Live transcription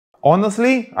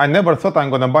Honestly, I never thought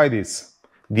I'm gonna buy this.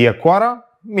 The Aqara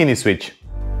Mini Switch.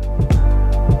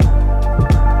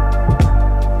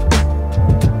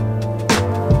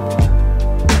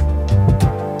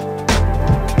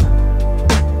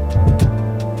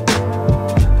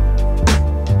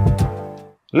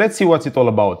 Let's see what it's all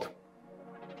about.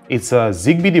 It's a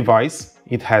Zigbee device,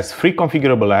 it has 3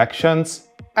 configurable actions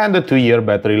and a 2-year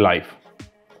battery life.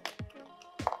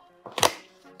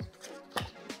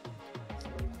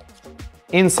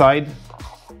 Inside,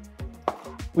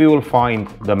 we will find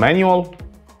the manual,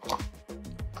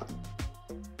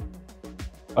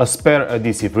 a spare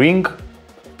adhesive ring,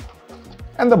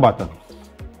 and the button.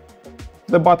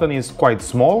 The button is quite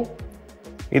small.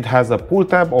 It has a pull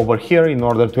tab over here in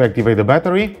order to activate the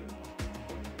battery.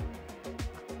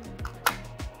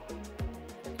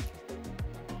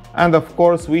 And of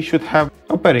course, we should have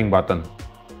a pairing button.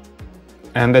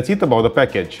 And that's it about the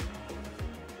package.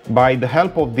 By the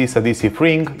help of this adhesive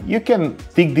ring, you can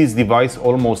stick this device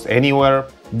almost anywhere,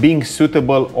 being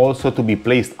suitable also to be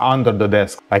placed under the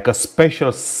desk, like a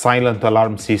special silent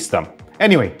alarm system.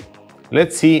 Anyway,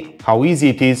 let's see how easy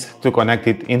it is to connect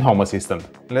it in Home Assistant.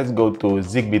 Let's go to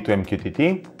Zigbee to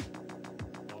MQTT.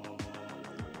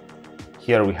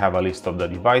 Here we have a list of the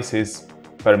devices.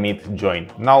 Permit join.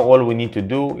 Now all we need to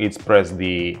do is press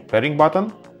the pairing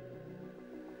button.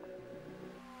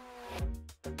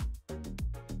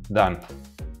 Done.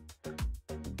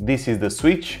 This is the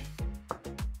switch.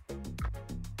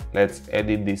 Let's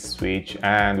edit this switch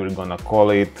and we're gonna call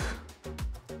it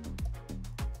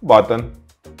button.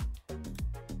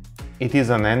 It is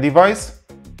an end device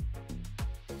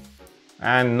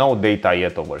and no data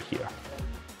yet over here.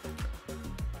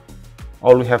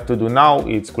 All we have to do now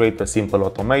is create a simple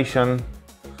automation.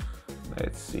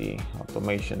 Let's see,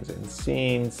 automations and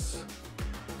scenes,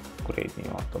 create new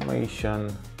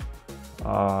automation,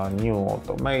 new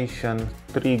automation,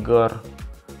 trigger,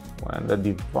 when the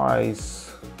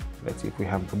device, let's see if we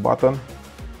have the button,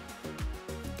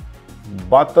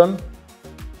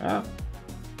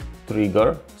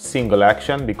 trigger, single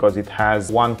action because it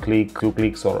has 1 click, 2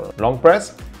 clicks or long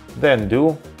press, then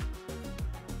do,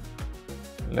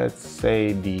 let's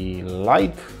say the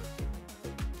light,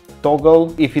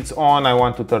 toggle, if it's on I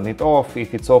want to turn it off,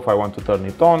 if it's off I want to turn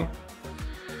it on,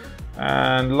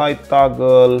 and light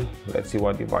toggle, let's see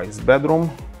what device, bedroom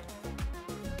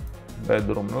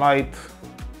light,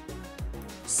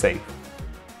 save.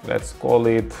 Let's call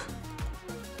it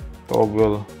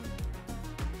toggle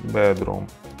bedroom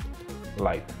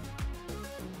light.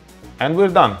 And we're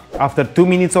done. After 2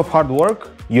 minutes of hard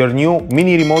work, your new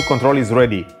mini remote control is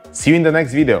ready. See you in the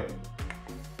next video.